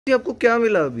कि आपको क्या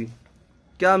मिला अभी?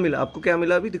 क्या मिला आपको? क्या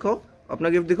मिला अभी? दिखाओ अपना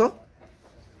गिफ्ट, दिखाओ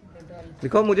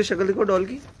दिखाओ मुझे, शक्ल दिखाओ डॉल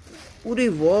की। पूरी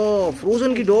वाह,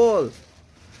 फ्रोजन की डॉल।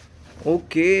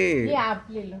 ओके, ये आप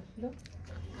ले लो, लो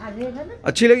आधेगा ना।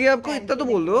 अच्छी लगी आपको? इतना तो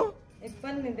बोल दो। एक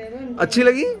पन्नी दे दो। अच्छी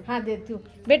लगी? हाँ देती हूँ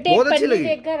बेटे, बहुत एक अच्छी पन्नी लगी?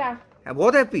 देकर आ।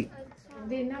 बहुत हैप्पी।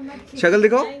 देना मत। शक्ल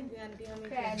दिखाओ,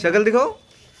 शक्ल दिखाओ।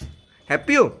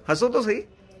 हैप्पी हो? हंसो तो सही।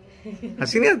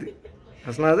 हंसी नहीं आती?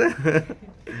 हंसना आता है?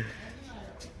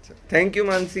 थैंक यू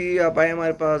मानसी, आप आए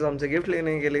हमारे पास हमसे गिफ्ट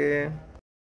लेने के लिए।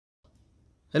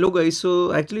 Hello guys, so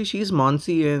actually she's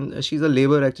Mansi and she's a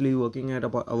labor actually working at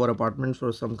our apartment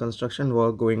for some construction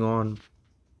work going on.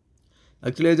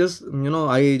 Actually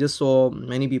I just saw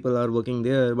many people are working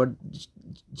there, but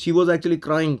she was actually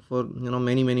crying for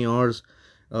many hours.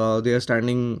 They are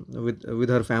standing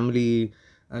with her family,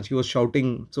 and she was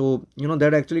shouting. So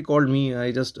that actually called me.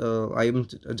 I'm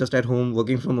just at home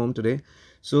working from home today.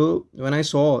 So when I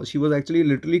saw she was actually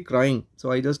literally crying,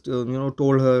 so I just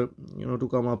told her to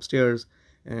come upstairs,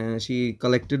 and she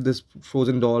collected this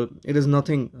frozen doll. It is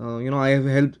nothing. I have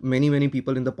helped many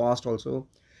people in the past also,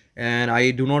 and I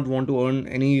do not want to earn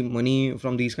any money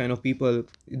from these kind of people.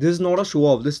 This is not a show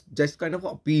off, this just kind of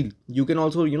appeal. You can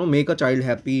also make a child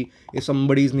happy. If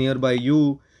somebody is nearby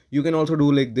you, you can also do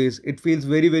like this. It feels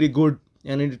very good,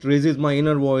 and it raises my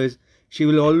inner voice.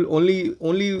 She will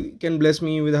only can bless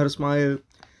me with her smile.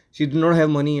 She did not have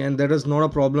money, and that is not a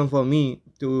problem for me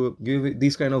to give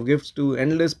these kind of gifts to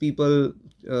endless people,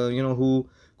 who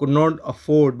could not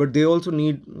afford, but they also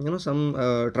need some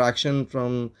traction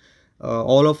from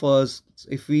all of us.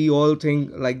 If we all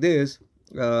think like this,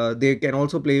 they can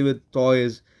also play with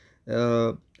toys.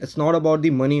 It's not about the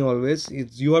money always.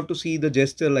 It's, you have to see the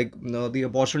gesture, like the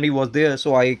opportunity was there,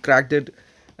 so I cracked it.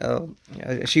 uh,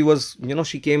 she was,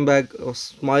 she came back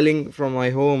smiling from my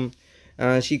home.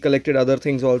 She collected other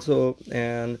things also,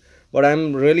 and but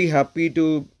I'm really happy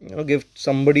to give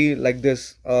somebody like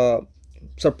this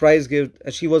surprise gift.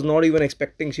 She was not even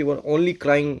expecting. She was only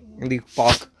crying in the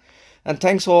park. And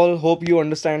thanks all, hope you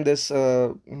understand this,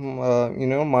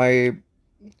 my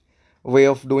way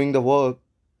of doing the work.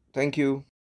 Thank you.